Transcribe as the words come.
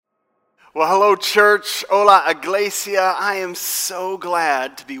Well, hello, church. Hola, iglesia. I am so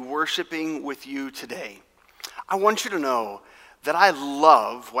glad to be worshiping with you today. I want you to know that I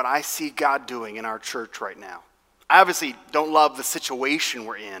love what I see God doing in our church right now. I obviously don't love the situation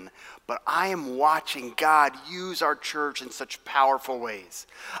we're in, but I am watching God use our church in such powerful ways.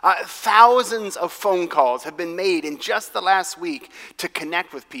 Thousands of phone calls have been made in just the last week to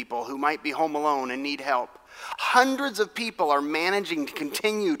connect with people who might be home alone and need help. Hundreds of people are managing to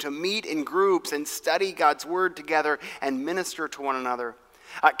continue to meet in groups and study God's word together and minister to one another.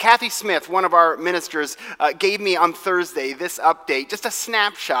 Kathy Smith, one of our ministers, gave me on Thursday this update, just a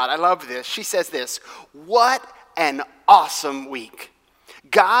snapshot. I love this. She says this: "What an awesome week.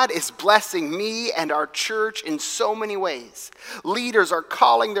 God is blessing me and our church in so many ways. Leaders are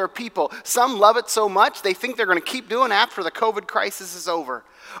calling their people. Some love it so much they think they're going to keep doing after the COVID crisis is over.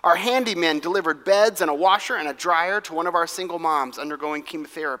 Our handymen delivered beds and a washer and a dryer to one of our single moms undergoing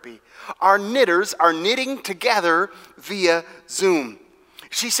chemotherapy. Our knitters are knitting together via Zoom."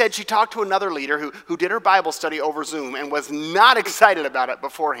 She said she talked to another leader who did her Bible study over Zoom and was not excited about it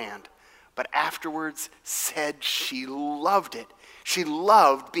beforehand, but afterwards said she loved it. She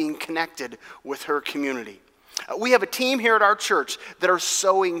loved being connected with her community. We have a team here at our church that are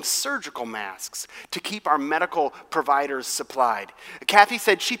sewing surgical masks to keep our medical providers supplied. Kathy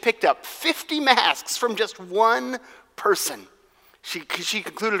said she picked up 50 masks from just one person. She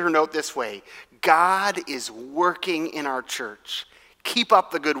concluded her note this way: "God is working in our church. Keep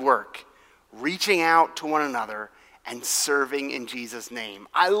up the good work, reaching out to one another and serving in Jesus' name."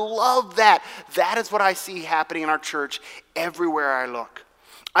 I love that. That is what I see happening in our church everywhere I look.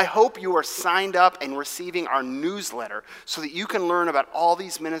 I hope you are signed up and receiving our newsletter so that you can learn about all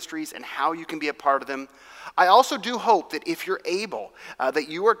these ministries and how you can be a part of them. I also do hope that if you're able, that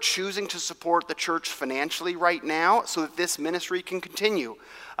you are choosing to support the church financially right now so that this ministry can continue.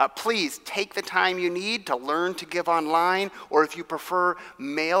 Please take the time you need to learn to give online, or if you prefer,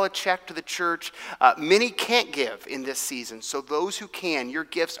 mail a check to the church. Many can't give in this season, so those who can, your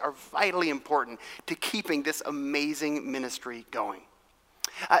gifts are vitally important to keeping this amazing ministry going.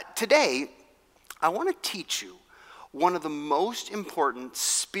 Today, I want to teach you one of the most important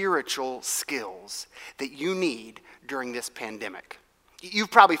spiritual skills that you need during this pandemic.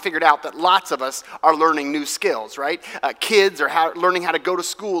 You've probably figured out that lots of us are learning new skills, right? Kids are learning how to go to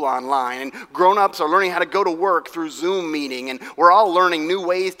school online, and grown-ups are learning how to go to work through Zoom meeting, and we're all learning new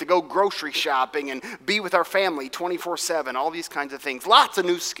ways to go grocery shopping and be with our family 24/7, all these kinds of things. Lots of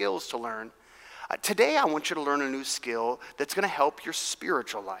new skills to learn. Today, I want you to learn a new skill that's going to help your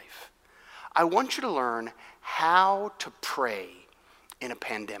spiritual life. I want you to learn how to pray in a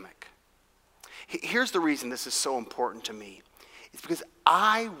pandemic. Here's the reason this is so important to me. It's because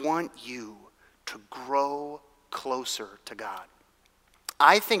I want you to grow closer to God.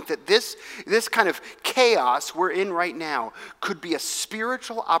 I think that this kind of chaos we're in right now could be a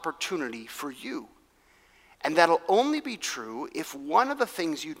spiritual opportunity for you. And that'll only be true if one of the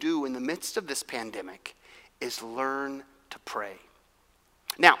things you do in the midst of this pandemic is learn to pray.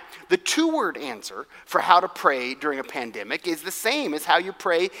 Now, the two-word answer for how to pray during a pandemic is the same as how you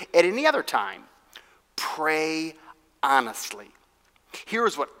pray at any other time. Pray honestly.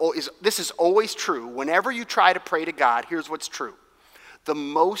 This is always true. Whenever you try to pray to God, here's what's true. The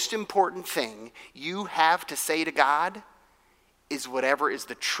most important thing you have to say to God is whatever is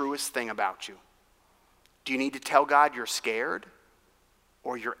the truest thing about you. Do you need to tell God you're scared,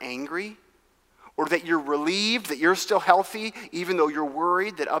 or you're angry, or that you're relieved that you're still healthy even though you're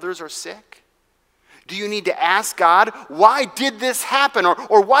worried that others are sick? Do you need to ask God, why did this happen,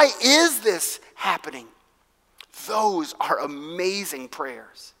 or why is this happening? Those are amazing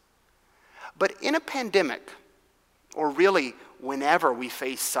prayers. But in a pandemic, or really whenever we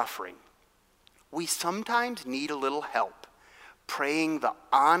face suffering, we sometimes need a little help praying the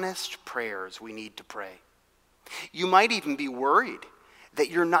honest prayers we need to pray. You might even be worried that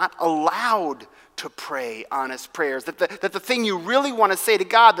you're not allowed to pray honest prayers, that the thing you really want to say to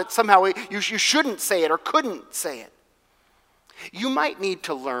God, that somehow you shouldn't say it or couldn't say it. You might need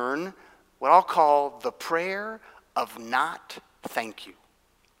to learn what I'll call the prayer of not thank you.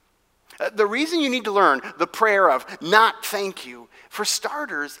 The reason you need to learn the prayer of not thank you, for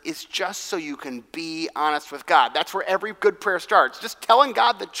starters, is just so you can be honest with God. That's where every good prayer starts, just telling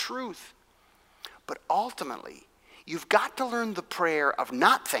God the truth. But ultimately, you've got to learn the prayer of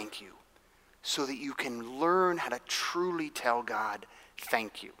not thank you so that you can learn how to truly tell God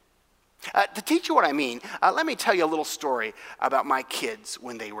thank you. To teach you what I mean, let me tell you a little story about my kids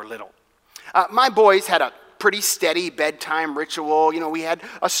when they were little. My boys had a pretty steady bedtime ritual. You know, we had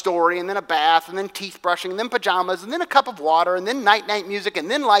a story and then a bath and then teeth brushing and then pajamas and then a cup of water and then night-night music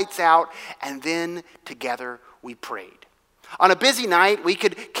and then lights out, and then together we prayed. On a busy night, we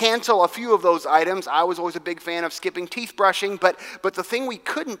could cancel a few of those items. I was always a big fan of skipping teeth brushing, but the thing we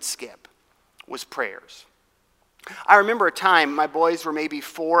couldn't skip was prayers. I remember a time, my boys were maybe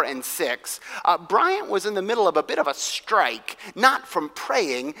 4 and 6. Bryant was in the middle of a bit of a strike, not from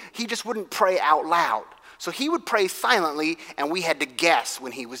praying. He just wouldn't pray out loud. So he would pray silently, and we had to guess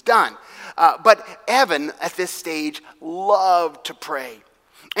when he was done. But Evan, at this stage, loved to pray.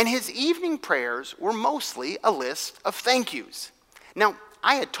 And his evening prayers were mostly a list of thank yous. Now,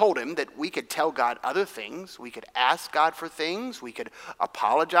 I had told him that we could tell God other things. We could ask God for things. We could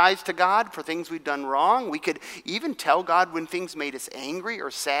apologize to God for things we'd done wrong. We could even tell God when things made us angry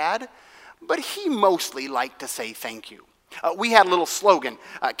or sad. But he mostly liked to say thank you. We had a little slogan.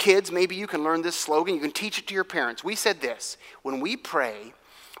 Kids, maybe you can learn this slogan. You can teach it to your parents. We said this: when we pray,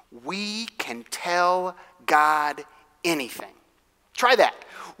 we can tell God anything. Try that.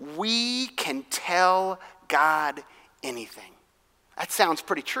 We can tell God anything. That sounds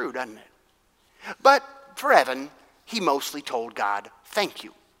pretty true, doesn't it? But for Evan, he mostly told God, thank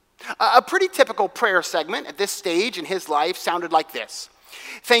you. A pretty typical prayer segment at this stage in his life sounded like this: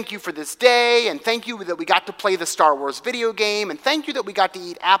 thank you for this day, and thank you that we got to play the Star Wars video game, and thank you that we got to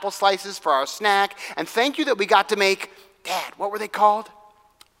eat apple slices for our snack, and thank you that we got to make, Dad, what were they called?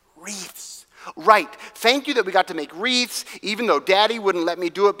 Wreaths. Right. Thank you that we got to make wreaths, even though Daddy wouldn't let me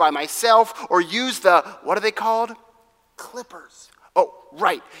do it by myself, or use the, what are they called? Clippers. Oh,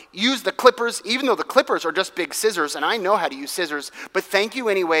 right. Use the clippers, even though the clippers are just big scissors, and I know how to use scissors, but thank you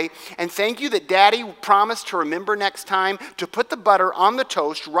anyway. And thank you that Daddy promised to remember next time to put the butter on the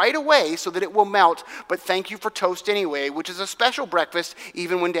toast right away so that it will melt, but thank you for toast anyway, which is a special breakfast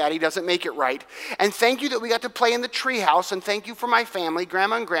even when Daddy doesn't make it right. And thank you that we got to play in the treehouse, and thank you for my family,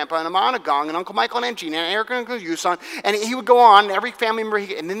 Grandma and Grandpa, and Amma and Agong, and Uncle Michael and Aunt Gina, and Eric and Uncle Yuson, and he would go on, and every family member,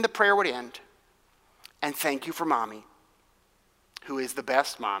 and then the prayer would end. And thank you for Mommy, who is the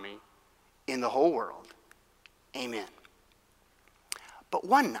best mommy in the whole world. Amen. But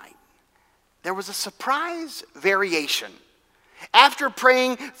one night, there was a surprise variation. After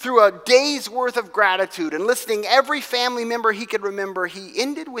praying through a day's worth of gratitude and listing every family member he could remember, he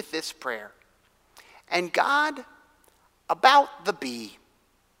ended with this prayer: and God, about the bee,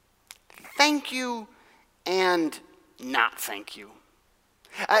 thank you and not thank you.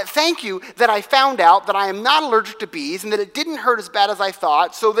 Thank you that I found out that I am not allergic to bees and that it didn't hurt as bad as I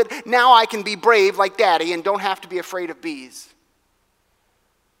thought, so that now I can be brave like Daddy and don't have to be afraid of bees.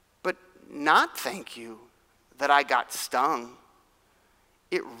 But not thank you that I got stung.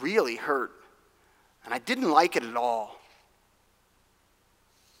 It really hurt, and I didn't like it at all.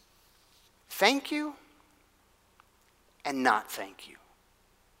 Thank you and not thank you.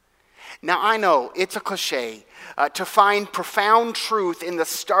 Now, I know it's a cliche to find profound truth in the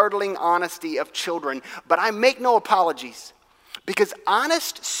startling honesty of children, but I make no apologies, because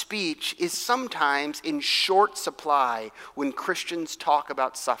honest speech is sometimes in short supply when Christians talk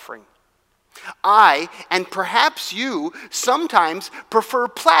about suffering. I, and perhaps you, sometimes prefer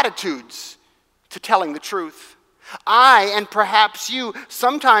platitudes to telling the truth. I, and perhaps you,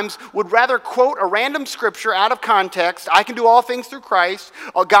 sometimes would rather quote a random scripture out of context. I can do all things through Christ.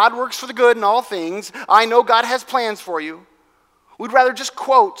 God works for the good in all things. I know God has plans for you. We'd rather just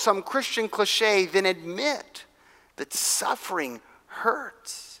quote some Christian cliche than admit that suffering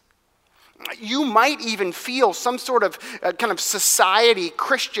hurts. You might even feel some sort of kind of society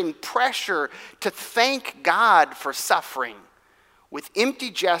Christian pressure to thank God for suffering with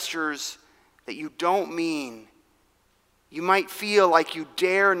empty gestures that you don't mean. You might feel like you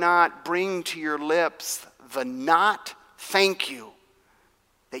dare not bring to your lips the not thank you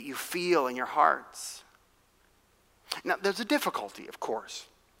that you feel in your hearts. Now, there's a difficulty, of course.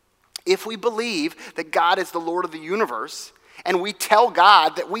 If we believe that God is the Lord of the universe, and we tell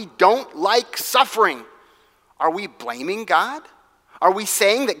God that we don't like suffering, are we blaming God? Are we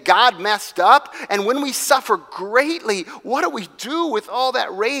saying that God messed up? And when we suffer greatly, what do we do with all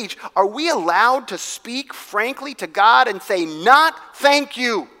that rage? Are we allowed to speak frankly to God and say, not thank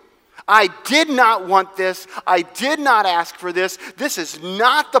you? I did not want this. I did not ask for this. This is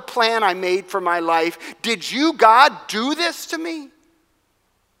not the plan I made for my life. Did you, God, do this to me?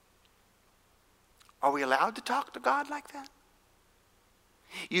 Are we allowed to talk to God like that?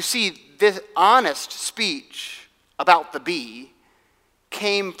 You see, this honest speech about the bee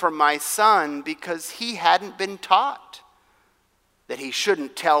came from my son because he hadn't been taught that he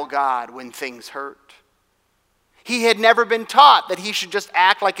shouldn't tell God when things hurt. He had never been taught that he should just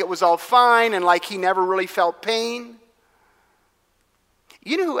act like it was all fine and like he never really felt pain.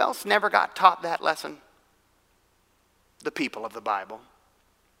 You know who else never got taught that lesson? The people of the Bible.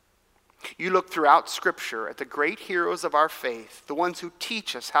 You look throughout Scripture at the great heroes of our faith, the ones who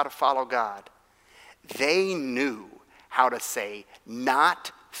teach us how to follow God. They knew how to say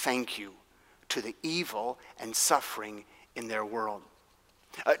not thank you to the evil and suffering in their world.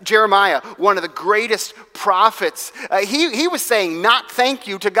 Jeremiah, one of the greatest prophets, he was saying not thank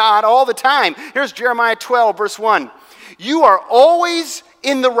you to God all the time. Here's Jeremiah 12, verse 1. You are always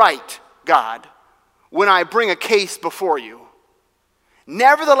in the right, God, when I bring a case before you.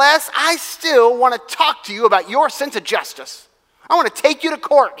 Nevertheless, I still want to talk to you about your sense of justice. I want to take you to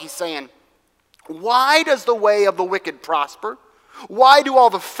court, he's saying. Why does the way of the wicked prosper? Why do all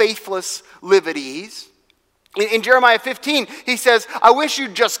the faithless live at ease? In Jeremiah 15, he says, I wish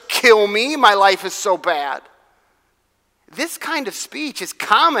you'd just kill me. My life is so bad. This kind of speech is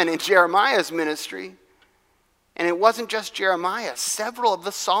common in Jeremiah's ministry. And it wasn't just Jeremiah. Several of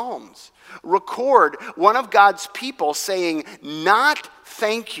the Psalms record one of God's people saying, not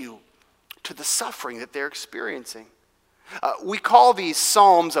thank you to the suffering that they're experiencing. We call these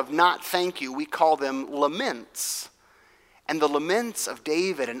Psalms of not thank you, we call them laments. And the laments of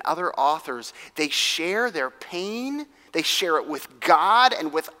David and other authors, they share their pain, they share it with God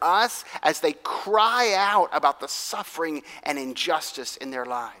and with us as they cry out about the suffering and injustice in their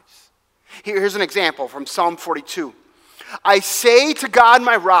lives. Here's an example from Psalm 42. I say to God,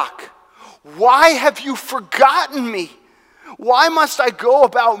 my rock, why have you forgotten me? Why must I go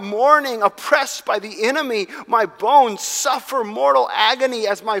about mourning, oppressed by the enemy? My bones suffer mortal agony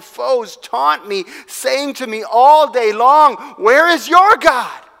as my foes taunt me, saying to me all day long, where is your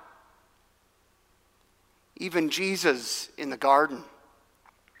God? Even Jesus in the garden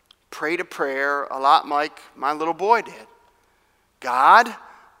prayed a prayer a lot like my little boy did. God,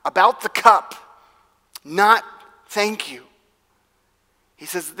 about the cup, not thank you. He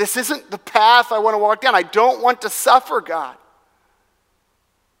says, this isn't the path I want to walk down. I don't want to suffer, God.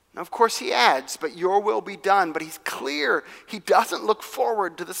 Now, of course, he adds, but your will be done. But he's clear. He doesn't look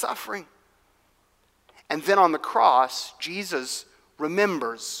forward to the suffering. And then on the cross, Jesus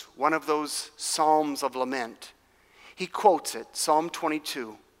remembers one of those psalms of lament. He quotes it, Psalm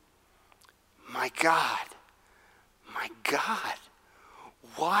 22. My God,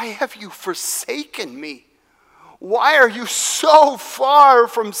 why have you forsaken me? Why are you so far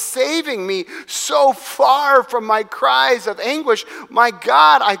from saving me, so far from my cries of anguish? My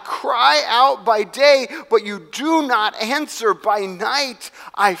God, I cry out by day, but you do not answer. By night,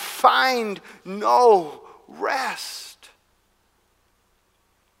 I find no rest.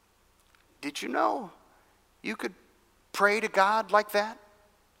 Did you know you could pray to God like that?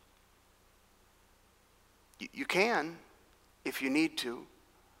 You can, if you need to.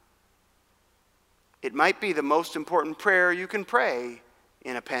 It might be the most important prayer you can pray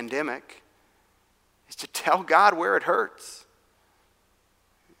in a pandemic, is to tell God where it hurts.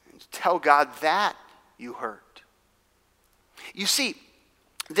 And to tell God that you hurt. You see,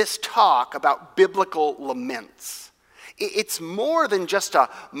 this talk about biblical laments, it's more than just a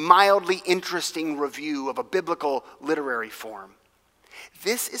mildly interesting review of a biblical literary form.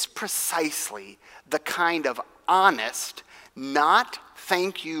 This is precisely the kind of honest, not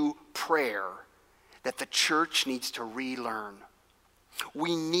thank you prayer that the church needs to relearn.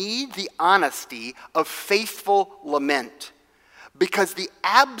 We need the honesty of faithful lament, because the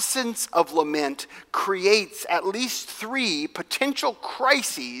absence of lament creates at least 3 potential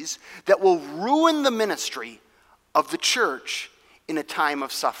crises that will ruin the ministry of the church in a time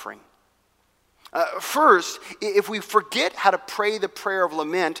of suffering. First, if we forget how to pray the prayer of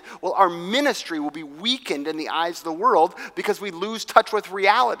lament, well, our ministry will be weakened in the eyes of the world because we lose touch with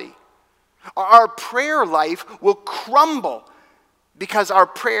reality. Our prayer life will crumble because our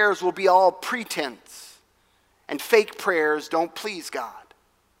prayers will be all pretense, and fake prayers don't please God.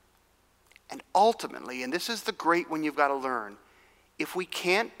 And ultimately, and this is the great one you've got to learn, if we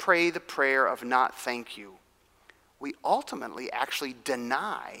can't pray the prayer of not thank you, we ultimately actually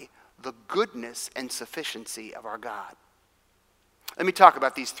deny the goodness and sufficiency of our God. Let me talk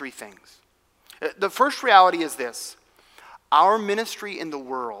about these 3 things. The first reality is this: our ministry in the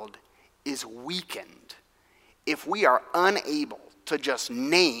world is weakened if we are unable to just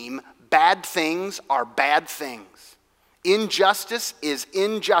name bad things are bad things. Injustice is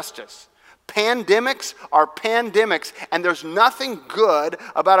injustice. Pandemics are pandemics, and there's nothing good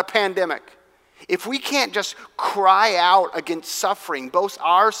about a pandemic. If we can't just cry out against suffering, both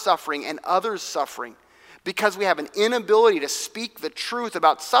our suffering and others' suffering, Because we have an inability to speak the truth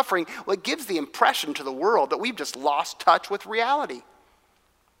about suffering, well, it gives the impression to the world that we've just lost touch with reality.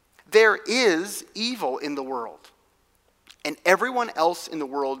 There is evil in the world, and everyone else in the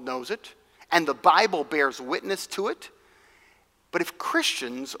world knows it, and the Bible bears witness to it. But if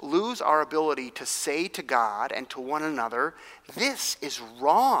Christians lose our ability to say to God and to one another, this is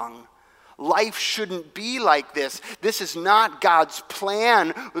wrong. Life shouldn't be like this. This is not God's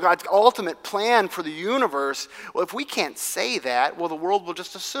plan, God's ultimate plan for the universe. Well, if we can't say that, well, the world will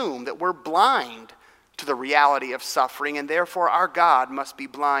just assume that we're blind to the reality of suffering, and therefore our God must be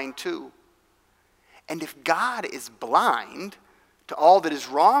blind too. And if God is blind to all that is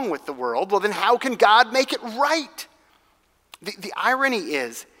wrong with the world, well, then how can God make it right? The irony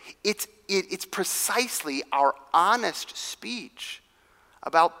is, it's precisely our honest speech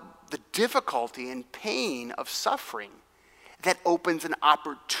about the difficulty and pain of suffering that opens an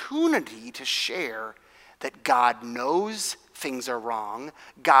opportunity to share that God knows things are wrong,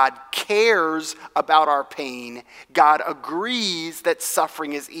 God cares about our pain, God agrees that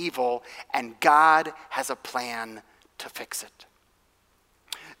suffering is evil, and God has a plan to fix it.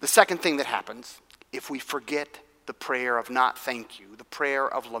 The second thing that happens if we forget the prayer of not thank you, the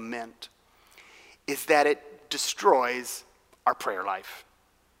prayer of lament, is that it destroys our prayer life.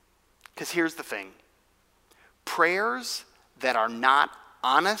 Because here's the thing. Prayers that are not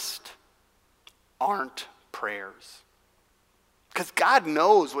honest aren't prayers. Because God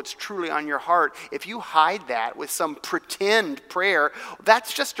knows what's truly on your heart. If you hide that with some pretend prayer,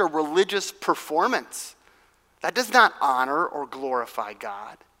 that's just a religious performance. That does not honor or glorify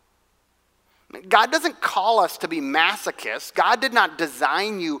God. God doesn't call us to be masochists. God did not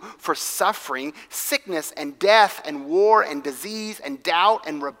design you for suffering, sickness and death and war and disease and doubt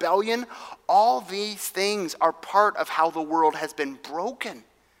and rebellion. All these things are part of how the world has been broken.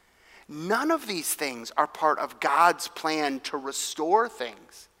 None of these things are part of God's plan to restore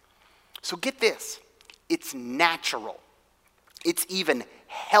things. So get this, it's natural. It's even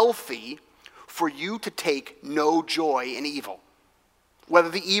healthy for you to take no joy in evil. Whether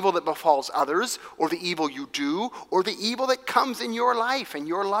the evil that befalls others, or the evil you do, or the evil that comes in your life and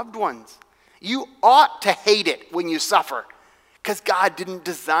your loved ones. You ought to hate it when you suffer, because God didn't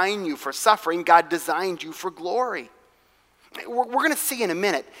design you for suffering. God designed you for glory. We're going to see in a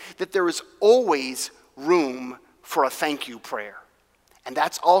minute that there is always room for a thank you prayer. And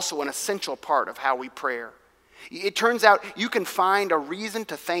that's also an essential part of how we pray. It turns out you can find a reason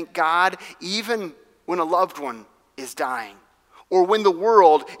to thank God even when a loved one is dying, or when the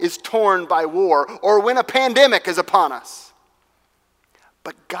world is torn by war, or when a pandemic is upon us.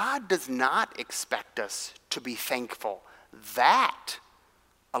 But God does not expect us to be thankful that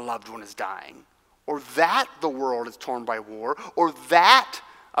a loved one is dying, or that the world is torn by war, or that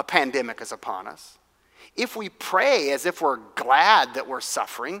a pandemic is upon us. If we pray as if we're glad that we're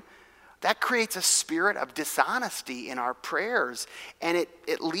suffering, that creates a spirit of dishonesty in our prayers, and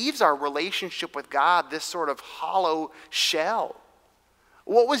it leaves our relationship with God this sort of hollow shell.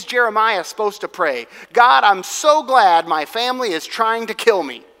 What was Jeremiah supposed to pray? God, I'm so glad my family is trying to kill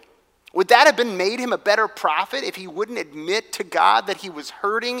me. Would that have made him a better prophet if he wouldn't admit to God that he was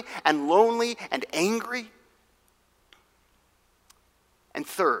hurting and lonely and angry? And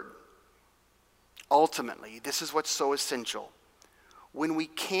third, ultimately, this is what's so essential. When we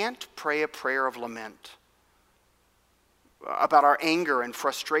can't pray a prayer of lament about our anger and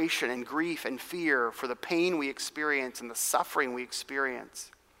frustration and grief and fear for the pain we experience and the suffering we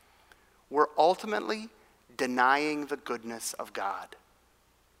experience, we're ultimately denying the goodness of God.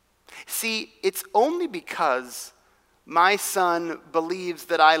 See, it's only because my son believes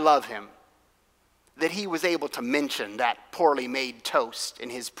that I love him that he was able to mention that poorly made toast in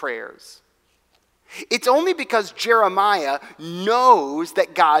his prayers. It's only because Jeremiah knows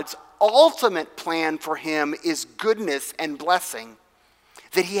that God's ultimate plan for him is goodness and blessing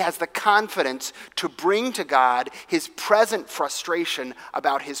that he has the confidence to bring to God his present frustration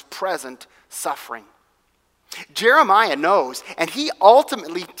about his present suffering. Jeremiah knows, and he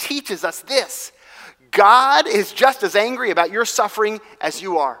ultimately teaches us this: God is just as angry about your suffering as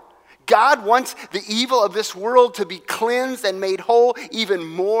you are. God wants the evil of this world to be cleansed and made whole even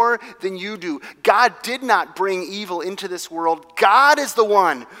more than you do. God did not bring evil into this world. God is the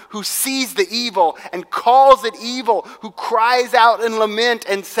one who sees the evil and calls it evil, who cries out in lament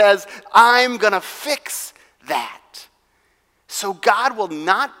and says, I'm going to fix that. So God will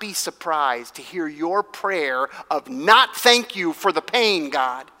not be surprised to hear your prayer of not thank you for the pain,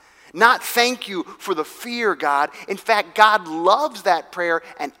 God. Not thank you for the fear, God. In fact, God loves that prayer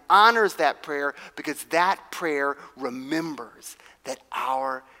and honors that prayer because that prayer remembers that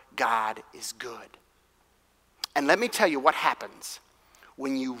our God is good. And let me tell you what happens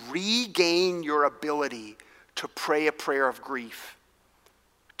when you regain your ability to pray a prayer of grief,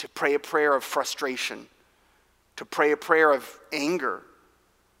 to pray a prayer of frustration, to pray a prayer of anger,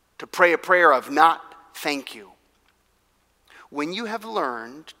 to pray a prayer of not thank you. When you have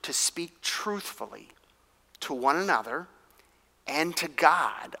learned to speak truthfully to one another and to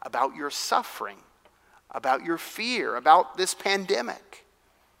God about your suffering, about your fear, about this pandemic,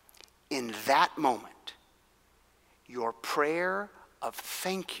 in that moment, your prayer of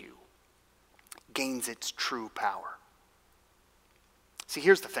thank you gains its true power. See,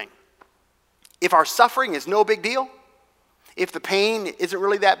 here's the thing. If our suffering is no big deal, if the pain isn't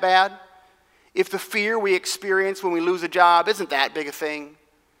really that bad, if the fear we experience when we lose a job isn't that big a thing,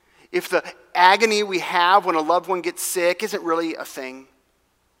 if the agony we have when a loved one gets sick isn't really a thing,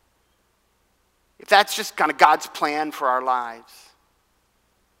 if that's just kind of God's plan for our lives,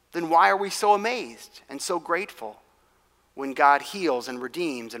 then why are we so amazed and so grateful when God heals and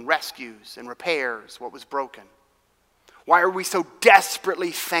redeems and rescues and repairs what was broken? Why are we so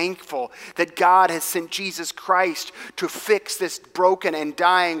desperately thankful that God has sent Jesus Christ to fix this broken and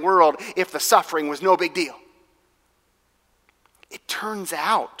dying world if the suffering was no big deal? It turns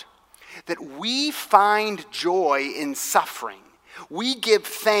out that we find joy in suffering. We give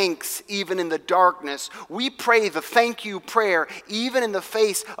thanks even in the darkness. We pray the thank you prayer even in the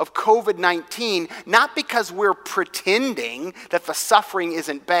face of COVID-19, not because we're pretending that the suffering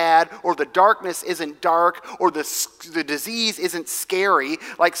isn't bad or the darkness isn't dark or the disease isn't scary,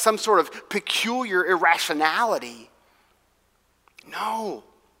 like some sort of peculiar irrationality. No.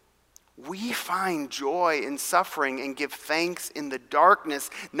 We find joy in suffering and give thanks in the darkness,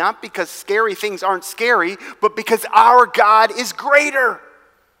 not because scary things aren't scary, but because our God is greater.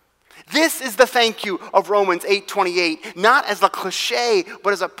 This is the thank you of Romans 8:28, not as a cliche,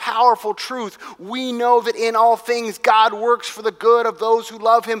 but as a powerful truth. We know that in all things God works for the good of those who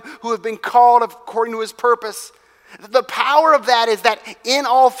love him, who have been called according to his purpose. The power of that is that in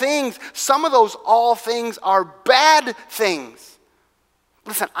all things, some of those all things are bad things.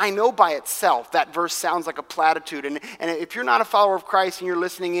 Listen, I know by itself that verse sounds like a platitude. And if you're not a follower of Christ and you're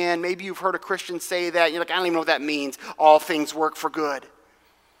listening in, maybe you've heard a Christian say that. You're like, I don't even know what that means. All things work for good.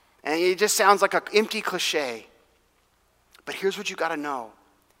 And it just sounds like an empty cliche. But here's what you got to know.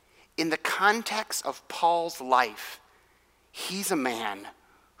 In the context of Paul's life, he's a man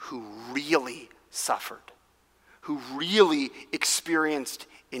who really suffered, who really experienced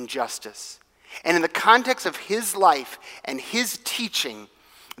injustice. And in the context of his life and his teaching,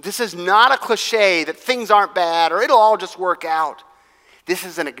 this is not a cliche that things aren't bad or it'll all just work out. This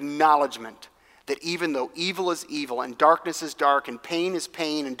is an acknowledgement that even though evil is evil and darkness is dark and pain is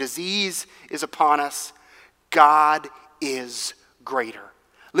pain and disease is upon us, God is greater.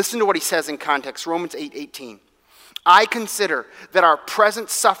 Listen to what he says in context, Romans 8:18. I consider that our present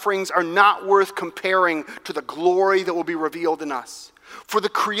sufferings are not worth comparing to the glory that will be revealed in us. For the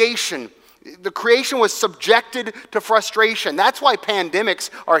creation was subjected to frustration. That's why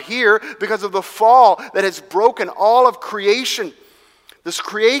pandemics are here, because of the fall that has broken all of creation. This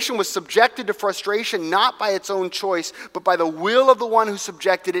creation was subjected to frustration not by its own choice, but by the will of the one who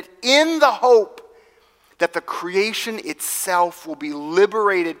subjected it, in the hope that the creation itself will be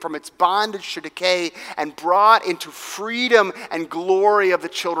liberated from its bondage to decay and brought into freedom and glory of the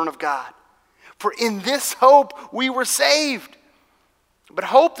children of God. For in this hope we were saved. But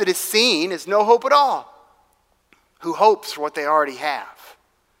hope that is seen is no hope at all. Who hopes for what they already have?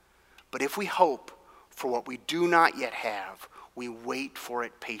 But if we hope for what we do not yet have, we wait for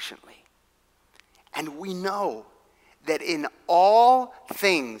it patiently. And we know that in all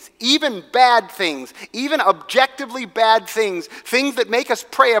things, even bad things, even objectively bad things, things that make us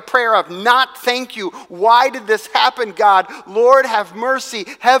pray a prayer of not thank you. Why did this happen, God? Lord, have mercy.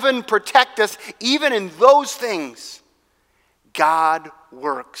 Heaven, protect us. Even in those things, God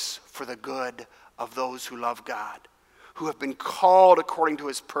works for the good of those who love God, who have been called according to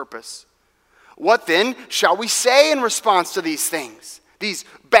his purpose. What then shall we say in response to these things, these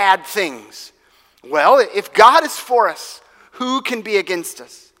bad things? Well, if God is for us, who can be against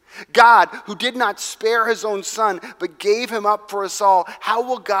us? God, who did not spare his own son, but gave him up for us all, how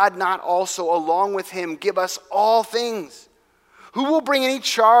will God not also, along with him, give us all things? Who will bring any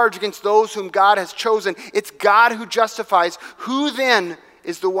charge against those whom God has chosen? It's God who justifies. Who then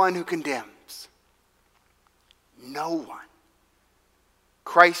is the one who condemns? No one.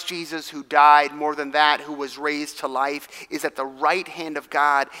 Christ Jesus, who died, more than that, who was raised to life, is at the right hand of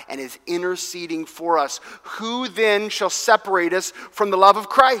God and is interceding for us. Who then shall separate us from the love of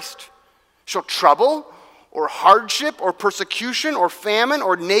Christ? Shall trouble or hardship or persecution or famine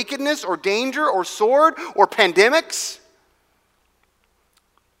or nakedness or danger or sword or pandemics.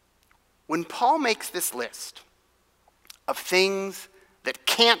 When Paul makes this list of things that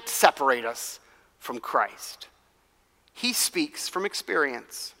can't separate us from Christ, he speaks from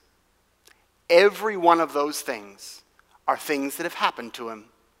experience. Every one of those things are things that have happened to him.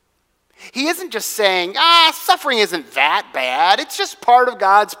 He isn't just saying, suffering isn't that bad. It's just part of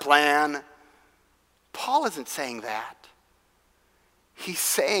God's plan. Paul isn't saying that. He's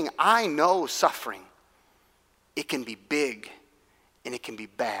saying, I know suffering. It can be big and it can be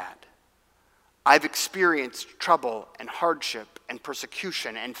bad. I've experienced trouble and hardship and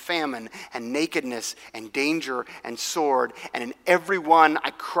persecution and famine and nakedness and danger and sword. And in every one I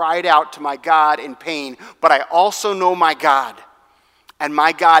cried out to my God in pain. But I also know my God. And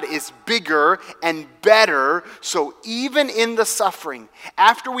my God is bigger and better. So even in the suffering,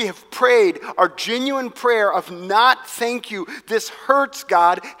 after we have prayed our genuine prayer of not thank you, this hurts,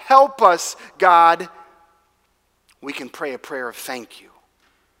 God, help us, God, we can pray a prayer of thank you.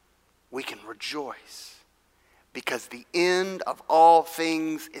 We can rejoice because the end of all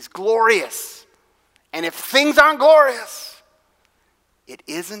things is glorious. And if things aren't glorious, it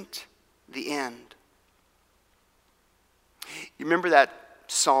isn't the end. You remember that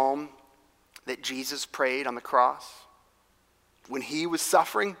psalm that Jesus prayed on the cross when he was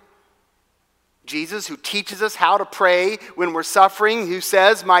suffering? Jesus, who teaches us how to pray when we're suffering, who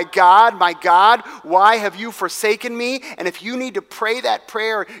says, my God, why have you forsaken me? And if you need to pray that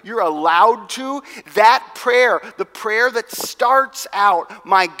prayer, you're allowed to. That prayer, the prayer that starts out,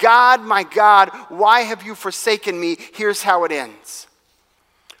 my God, why have you forsaken me? Here's how it ends.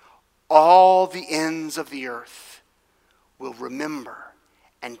 All the ends of the earth will remember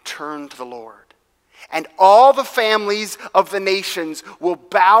and turn to the Lord. And all the families of the nations will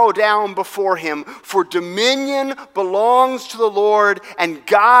bow down before him, for dominion belongs to the Lord, and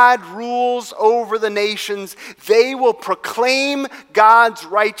God rules over the nations. They will proclaim God's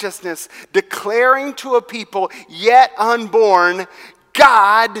righteousness, declaring to a people yet unborn,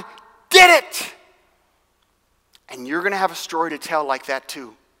 God did it! And you're going to have a story to tell like that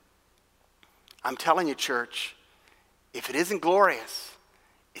too. I'm telling you, church, if it isn't glorious,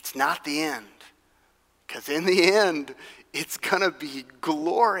 it's not the end. Because in the end, it's going to be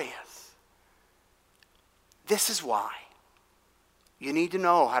glorious. This is why you need to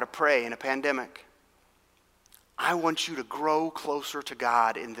know how to pray in a pandemic. I want you to grow closer to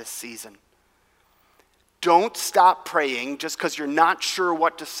God in this season. Don't stop praying just because you're not sure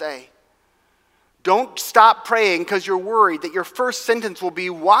what to say. Don't stop praying because you're worried that your first sentence will be,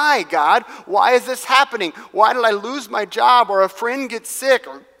 why, God? Why is this happening? Why did I lose my job or a friend get sick?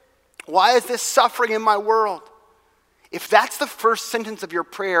 Or why is this suffering in my world? If that's the first sentence of your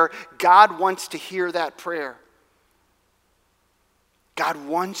prayer, God wants to hear that prayer. God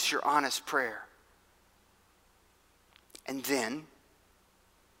wants your honest prayer. And then,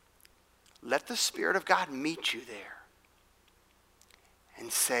 let the Spirit of God meet you there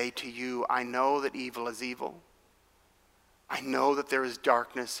and say to you, I know that evil is evil. I know that there is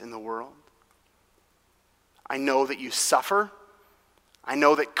darkness in the world. I know that you suffer. I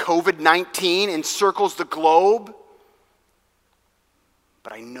know that COVID-19 encircles the globe,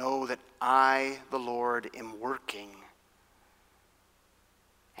 but I know that I, the Lord, am working.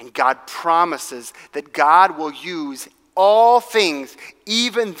 And God promises that God will use all things,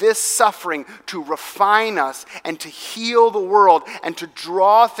 even this suffering, to refine us and to heal the world and to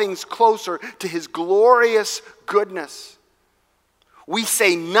draw things closer to his glorious goodness. We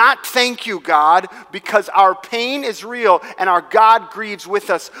say not thank you, God, because our pain is real and our God grieves with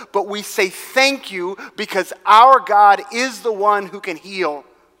us. But we say thank you because our God is the one who can heal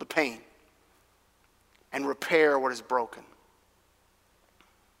the pain and repair what is broken.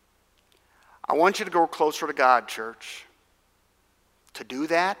 I want you to go closer to God, church. To do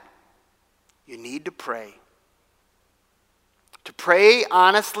that, you need to pray. To pray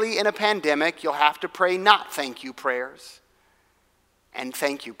honestly in a pandemic, you'll have to pray not thank you prayers and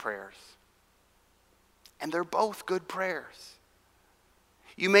thank you prayers. And they're both good prayers.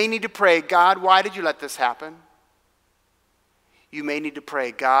 You may need to pray, God, why did you let this happen? You may need to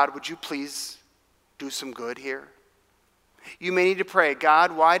pray, God, would you please do some good here? You may need to pray,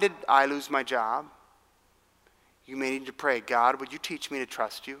 God, why did I lose my job? You may need to pray, God, would you teach me to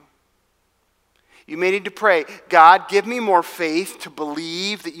trust you? You may need to pray, God, give me more faith to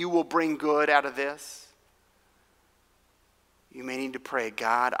believe that you will bring good out of this. You may need to pray,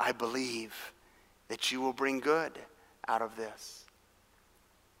 God, I believe that you will bring good out of this.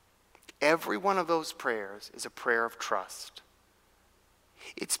 Every one of those prayers is a prayer of trust.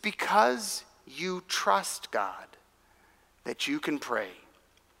 It's because you trust God, that you can pray,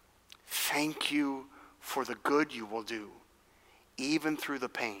 thank you for the good you will do, even through the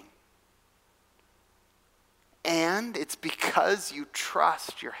pain. And it's because you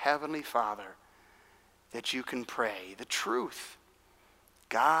trust your Heavenly Father that you can pray the truth.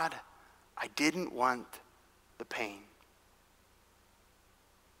 God, I didn't want the pain.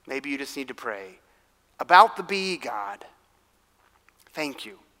 Maybe you just need to pray about the bee, God. Thank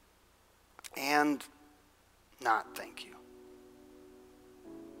you. And not thank you.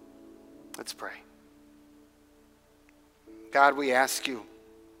 Let's pray. God, we ask you,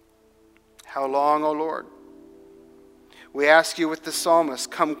 how long, O Lord? We ask you with the psalmist,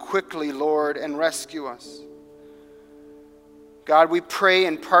 come quickly, Lord, and rescue us. God, we pray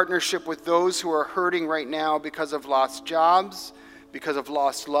in partnership with those who are hurting right now because of lost jobs, because of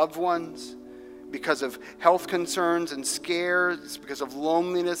lost loved ones, because of health concerns and scares, because of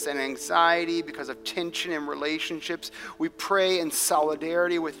loneliness and anxiety, because of tension in relationships. We pray in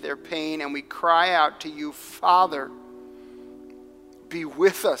solidarity with their pain, and we cry out to you, Father, be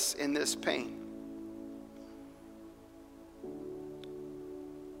with us in this pain.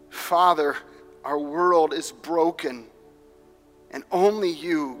 Father, our world is broken, and only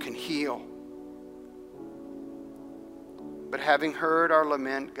you can heal. But having heard our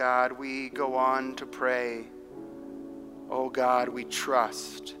lament, God, we go on to pray, oh God, we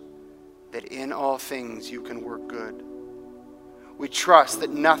trust that in all things you can work good. We trust that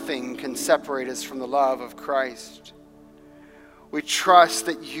nothing can separate us from the love of Christ. We trust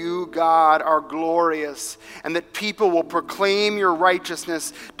that you, God, are glorious, and that people will proclaim your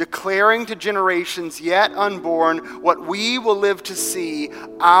righteousness, declaring to generations yet unborn what we will live to see.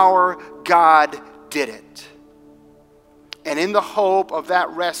 Our God did it. And in the hope of that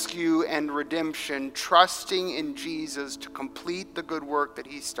rescue and redemption, trusting in Jesus to complete the good work that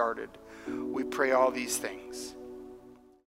he started, we pray all these things.